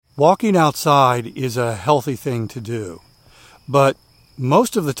Walking outside is a healthy thing to do, but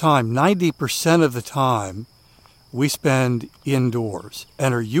most of the time, 90% of the time, we spend indoors.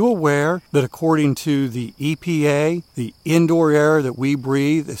 And are you aware that according to the EPA, the indoor air that we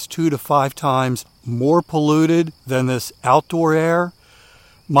breathe is 2 to 5 times more polluted than this outdoor air?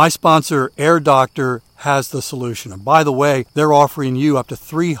 My sponsor, Air Doctor, has the solution. And by the way, they're offering you up to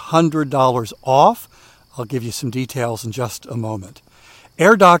 $300 off. I'll give you some details in just a moment.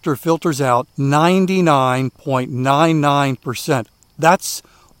 Air Doctor filters out 99.99%. That's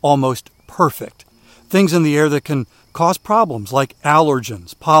almost perfect. Things in the air that can cause problems like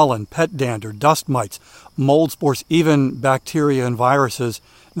allergens, pollen, pet dander, dust mites, mold spores, even bacteria and viruses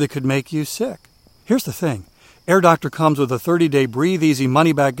that could make you sick. Here's the thing. Air Doctor comes with a 30-day breathe easy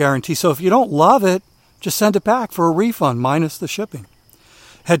money-back guarantee, so if you don't love it, just send it back for a refund minus the shipping.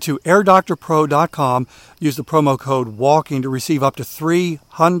 Head to airdoctorpro.com, use the promo code WALKING to receive up to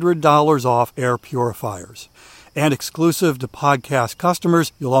 $300 off air purifiers. And exclusive to podcast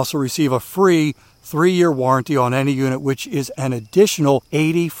customers, you'll also receive a free 3-year warranty on any unit, which is an additional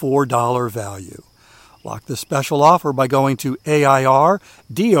 $84 value. Lock this special offer by going to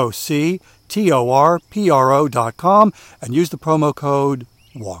airdoctorpro.com and use the promo code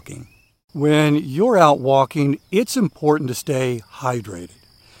WALKING. When you're out walking, it's important to stay hydrated.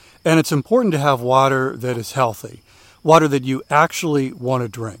 And it's important to have water that is healthy, water that you actually want to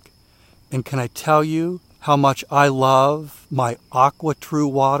drink. And can I tell you how much I love my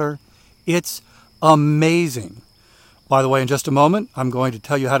AquaTrue water? It's amazing. By the way, in just a moment, I'm going to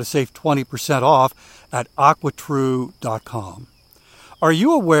tell you how to save 20% off at aquatrue.com. Are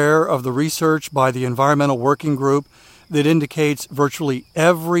you aware of the research by the Environmental Working Group that indicates virtually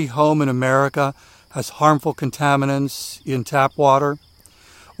every home in America has harmful contaminants in tap water?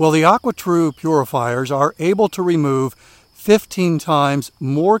 Well, the AquaTrue purifiers are able to remove 15 times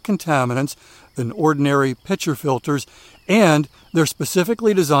more contaminants than ordinary pitcher filters, and they're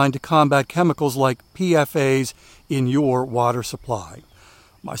specifically designed to combat chemicals like PFAS in your water supply.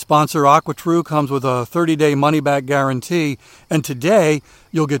 My sponsor, AquaTrue, comes with a 30-day money-back guarantee, and today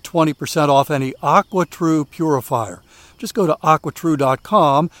you'll get 20% off any AquaTrue purifier. Just go to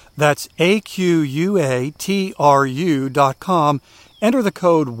aquatrue.com, that's AQUATRU.com, enter the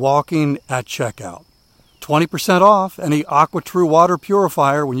code WALKING at checkout. 20% off any AquaTrue water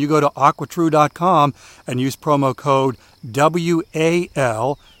purifier when you go to aquatrue.com and use promo code WALKING.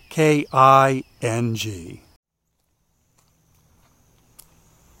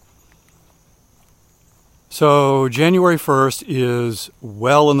 So January 1st is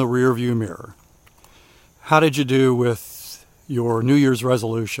well in the rearview mirror. How did you do with your New Year's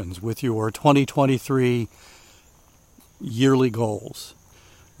resolutions, with your 2023 yearly goals?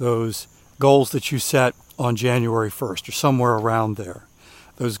 Those goals that you set on January 1st or somewhere around there.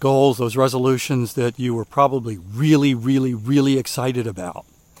 Those goals, those resolutions that you were probably really, really, really excited about.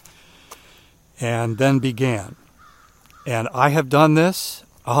 And then began. And I have done this.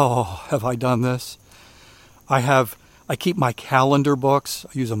 Oh, have I done this? I keep my calendar books. I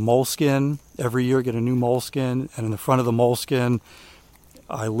use a Moleskine. Every year I get a new Moleskine. And in the front of the Moleskine,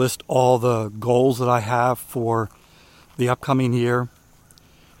 I list all the goals that I have for the upcoming year.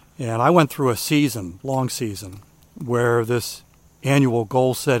 And I went through a long season, where this annual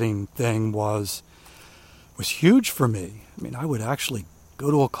goal-setting thing was huge for me. I mean, I would actually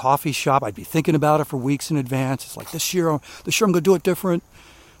go to a coffee shop. I'd be thinking about it for weeks in advance. It's like, this year I'm going to do it different.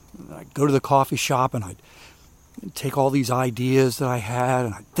 And I'd go to the coffee shop and I'd take all these ideas that I had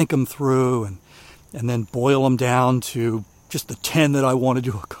and I'd think them through and then boil them down to just the 10 that I wanted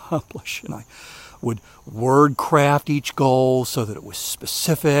to accomplish. And I would word craft each goal so that it was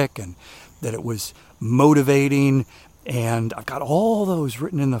specific and that it was motivating. And I've got all those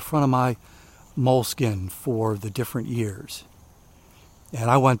written in the front of my Moleskine for the different years. And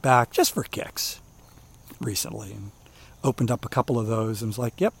I went back just for kicks recently and opened up a couple of those and was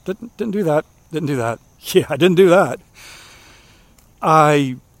like, yep, didn't do that. Yeah, I didn't do that.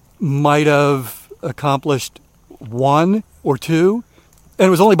 I might have accomplished 1 or 2, and it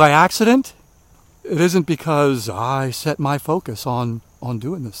was only by accident. It isn't because I set my focus on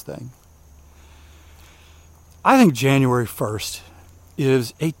doing this thing. I think January 1st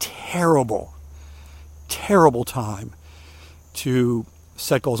is a terrible, terrible time to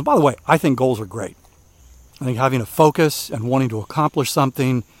set goals. And by the way, I think goals are great. I think having a focus and wanting to accomplish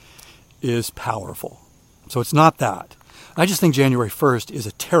something is powerful. So it's not that. I just think January 1st is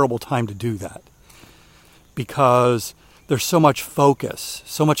a terrible time to do that because there's so much focus,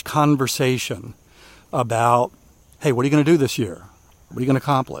 so much conversation about, hey, what are you going to do this year? What are you going to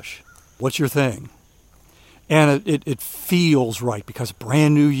accomplish? What's your thing? And it feels right because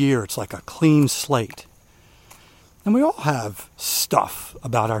brand new year, it's like a clean slate. And we all have stuff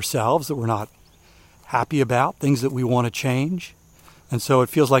about ourselves that we're not happy about, things that we want to change. And so it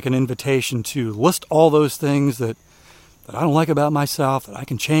feels like an invitation to list all those things that I don't like about myself, that I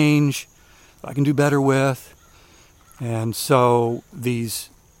can change, that I can do better with. And so these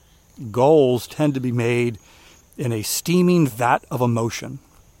goals tend to be made in a steaming vat of emotion,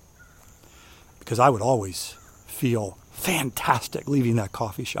 because I would always feel fantastic leaving that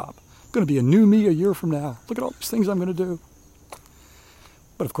coffee shop. I'm going to be a new me a year from now. Look at all these things I'm going to do.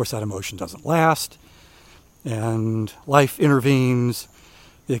 But of course that emotion doesn't last, and life intervenes,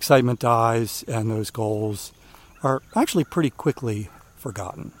 the excitement dies, and those goals are actually pretty quickly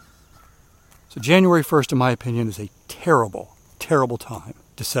forgotten. So January 1st, in my opinion, is a terrible, terrible time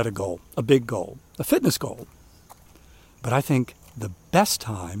to set a goal, a big goal, a fitness goal. But I think the best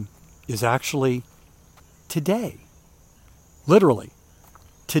time is actually today. Literally,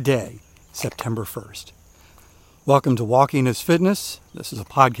 today, September 1st. Welcome to Walking is Fitness. This is a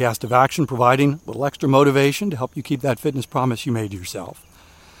podcast of action providing a little extra motivation to help you keep that fitness promise you made to yourself.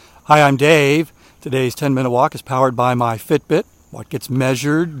 Hi, I'm Dave. Today's 10-minute walk is powered by my Fitbit. What gets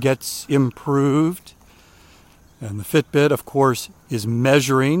measured gets improved. And the Fitbit, of course, is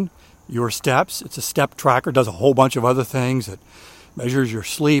measuring your steps. It's a step tracker, does a whole bunch of other things. It measures your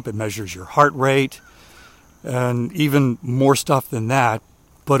sleep, it measures your heart rate, and even more stuff than that.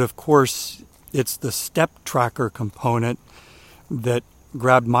 But of course, it's the step tracker component that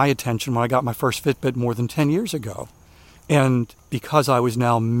grabbed my attention when I got my first Fitbit more than 10 years ago. And because I was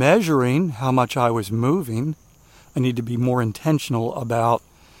now measuring how much I was moving, I need to be more intentional about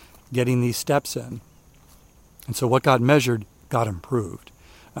getting these steps in. And so what got measured got improved.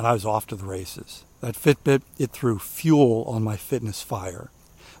 And I was off to the races. That Fitbit, it threw fuel on my fitness fire.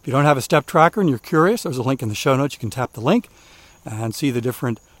 If you don't have a step tracker and you're curious, there's a link in the show notes. You can tap the link and see the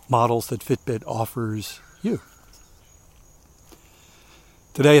different models that Fitbit offers you.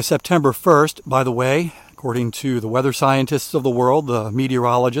 Today is September 1st. By the way, according to the weather scientists of the world, the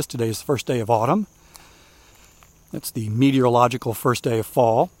meteorologists, today is the first day of autumn. It's the meteorological first day of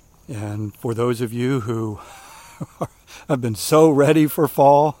fall. And for those of you who have been so ready for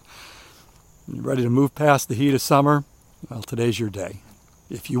fall, ready to move past the heat of summer, well, today's your day.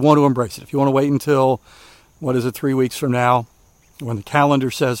 If you want to embrace it, if you want to wait until, 3 weeks from now, when the calendar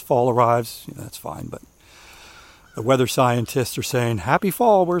says fall arrives, that's fine. But the weather scientists are saying, happy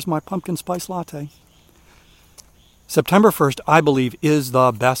fall, where's my pumpkin spice latte? September 1st, I believe, is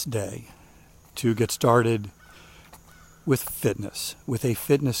the best day to get started with fitness, with a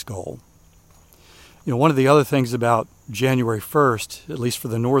fitness goal. One of the other things about January 1st, at least for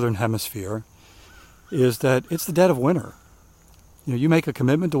the Northern Hemisphere, is that it's the dead of winter. You make a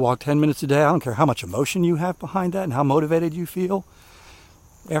commitment to walk 10 minutes a day. I don't care how much emotion you have behind that and how motivated you feel.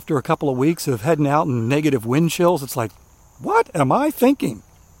 After a couple of weeks of heading out in negative wind chills, it's like, what am I thinking?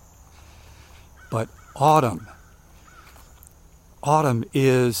 But autumn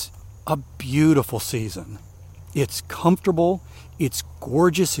is a beautiful season. It's comfortable. It's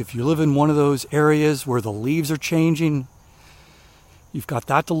gorgeous. If you live in one of those areas where the leaves are changing, you've got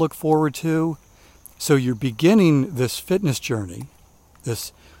that to look forward to. So you're beginning this fitness journey,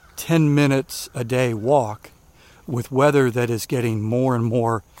 this 10 minutes a day walk, with weather that is getting more and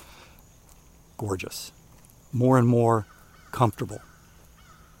more gorgeous, more and more comfortable.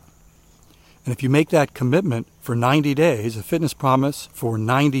 And if you make that commitment for 90 days, a fitness promise for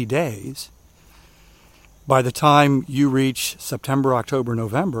 90 days, by the time you reach September, October,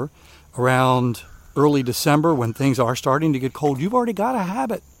 November, around early December when things are starting to get cold, you've already got a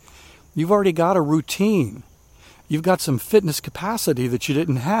habit. You've already got a routine. You've got some fitness capacity that you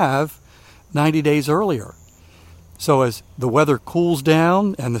didn't have 90 days earlier. So as the weather cools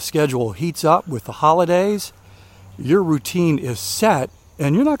down and the schedule heats up with the holidays, your routine is set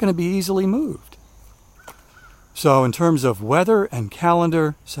and you're not going to be easily moved. So in terms of weather and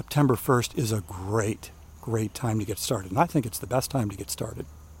calendar, September 1st is a great time to get started. And I think it's the best time to get started.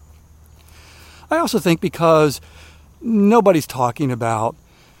 I also think because nobody's talking about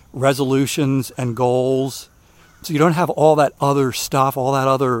resolutions and goals, so you don't have all that other stuff, all that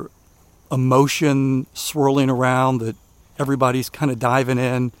other emotion swirling around that everybody's kind of diving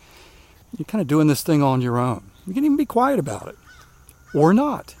in. You're kind of doing this thing on your own. You can even be quiet about it. Or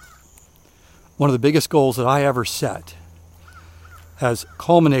not. One of the biggest goals that I ever set has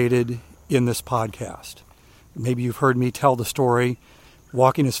culminated in this podcast. Maybe you've heard me tell the story.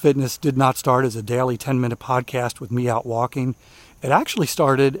 Walking is Fitness did not start as a daily 10-minute podcast with me out walking. It actually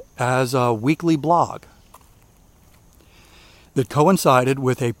started as a weekly blog that coincided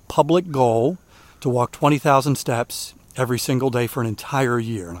with a public goal to walk 20,000 steps every single day for an entire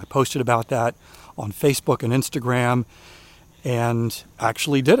year. And I posted about that on Facebook and Instagram and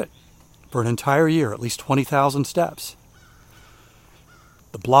actually did it for an entire year, at least 20,000 steps.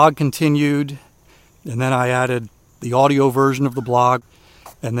 The blog continued, and then I added the audio version of the blog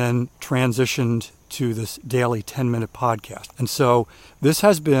and then transitioned to this daily 10-minute podcast. And so this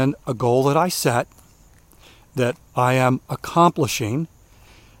has been a goal that I set, that I am accomplishing,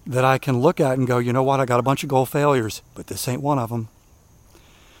 that I can look at and go, you know what, I got a bunch of goal failures, but this ain't one of them.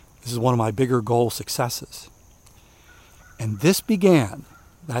 This is one of my bigger goal successes. And this began,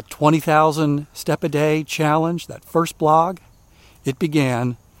 that 20,000 step a day challenge, that first blog, it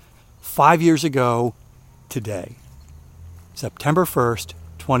began 5 years ago today, September 1st,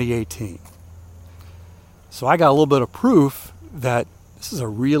 2018. So I got a little bit of proof that this is a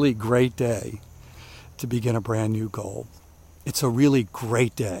really great day to begin a brand new goal. It's a really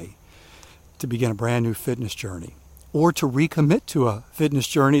great day to begin a brand new fitness journey, or to recommit to a fitness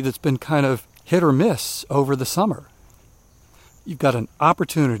journey that's been kind of hit or miss over the summer. You've got an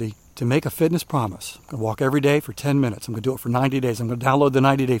opportunity to make a fitness promise. I'm going to walk every day for 10 minutes. I'm going to do it for 90 days. I'm going to download the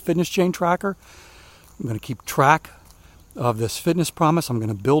 90-day fitness chain tracker. I'm going to keep track of this fitness promise. I'm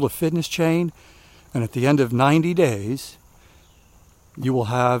going to build a fitness chain. And at the end of 90 days, you will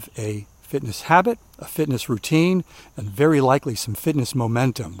have a fitness habit, a fitness routine, and very likely some fitness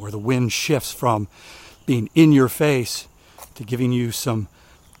momentum, where the wind shifts from being in your face to giving you some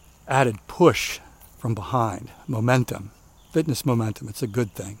added push from behind. Momentum, fitness momentum, it's a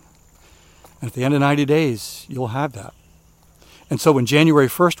good thing. And at the end of 90 days, you'll have that. And so when January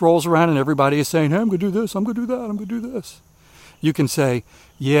 1st rolls around and everybody is saying, hey, I'm going to do this, I'm going to do that, I'm going to do this, you can say,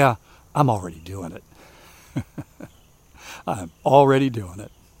 yeah, I'm already doing it. I'm already doing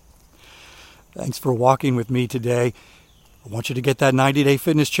it. Thanks for walking with me today. I want you to get that 90-day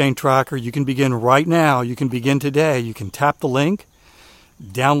fitness chain tracker. You can begin right now. You can begin today. You can tap the link,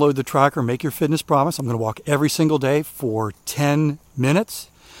 download the tracker, make your fitness promise. I'm going to walk every single day for 10 minutes.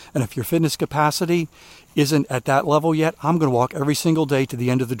 And if your fitness capacity isn't at that level yet, I'm going to walk every single day to the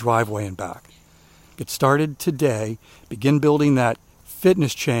end of the driveway and back. Get started today. Begin building that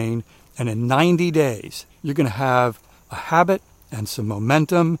fitness chain. And in 90 days, you're going to have a habit and some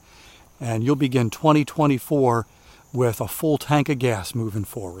momentum, and you'll begin 2024 with a full tank of gas moving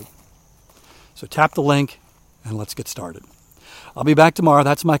forward. So tap the link and let's get started. I'll be back tomorrow.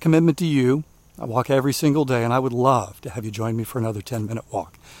 That's my commitment to you. I walk every single day, and I would love to have you join me for another 10-minute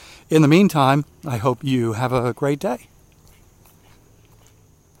walk. In the meantime, I hope you have a great day.